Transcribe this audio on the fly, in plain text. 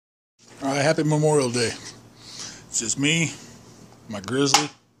Alright, happy Memorial Day. It's just me, my Grizzly,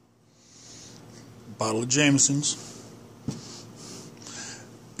 bottle of Jameson's,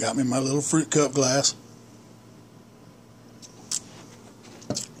 got me my little fruit cup glass.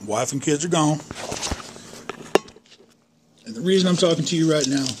 Wife and kids are gone. And the reason I'm talking to you right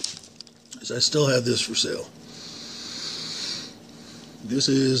now is I still have this for sale. This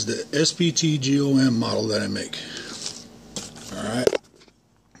is the SPT-GOM model that I make. Alright.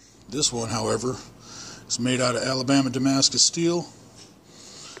 This one, however, is made out of Alabama Damascus steel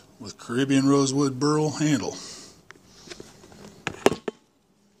with Caribbean rosewood burl handle.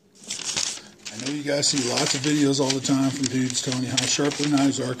 I know you guys see lots of videos all the time from dudes telling you how sharp their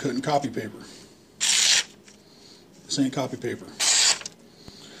knives are cutting copy paper. This ain't copy paper.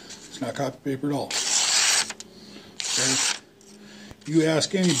 It's not copy paper at all. Okay? You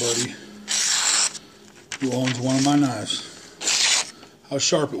ask anybody who owns one of my knives how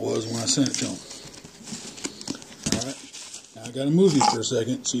sharp it was when I sent it to them. Alright, now I gotta move you for a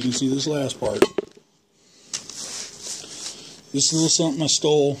second so you can see this last part. This is a little something I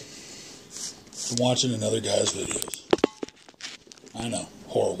stole from watching another guy's videos. I know,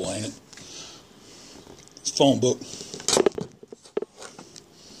 horrible, ain't it? It's a phone book.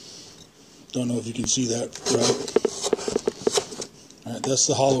 Don't know if you can see that right. Alright, that's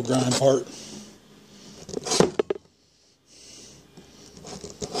the hollow grind part.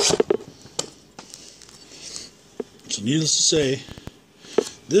 So needless to say,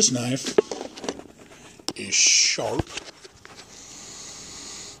 this knife is sharp.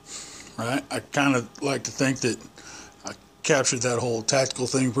 Right? I kind of like to think that I captured that whole tactical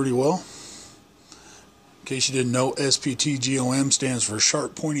thing pretty well. In case you didn't know, SPT-GOM stands for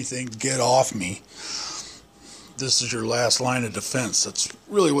sharp, pointy thing, get off me. This is your last line of defense. That's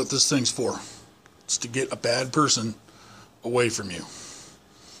really what this thing's for. It's to get a bad person away from you.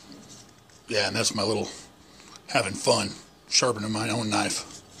 Yeah, and that's my little having fun sharpening my own knife.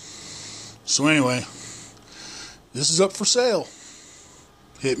 So anyway, this is up for sale.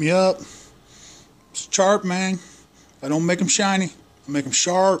 Hit me up. It's sharp, man. I don't make them shiny, I make them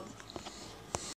sharp.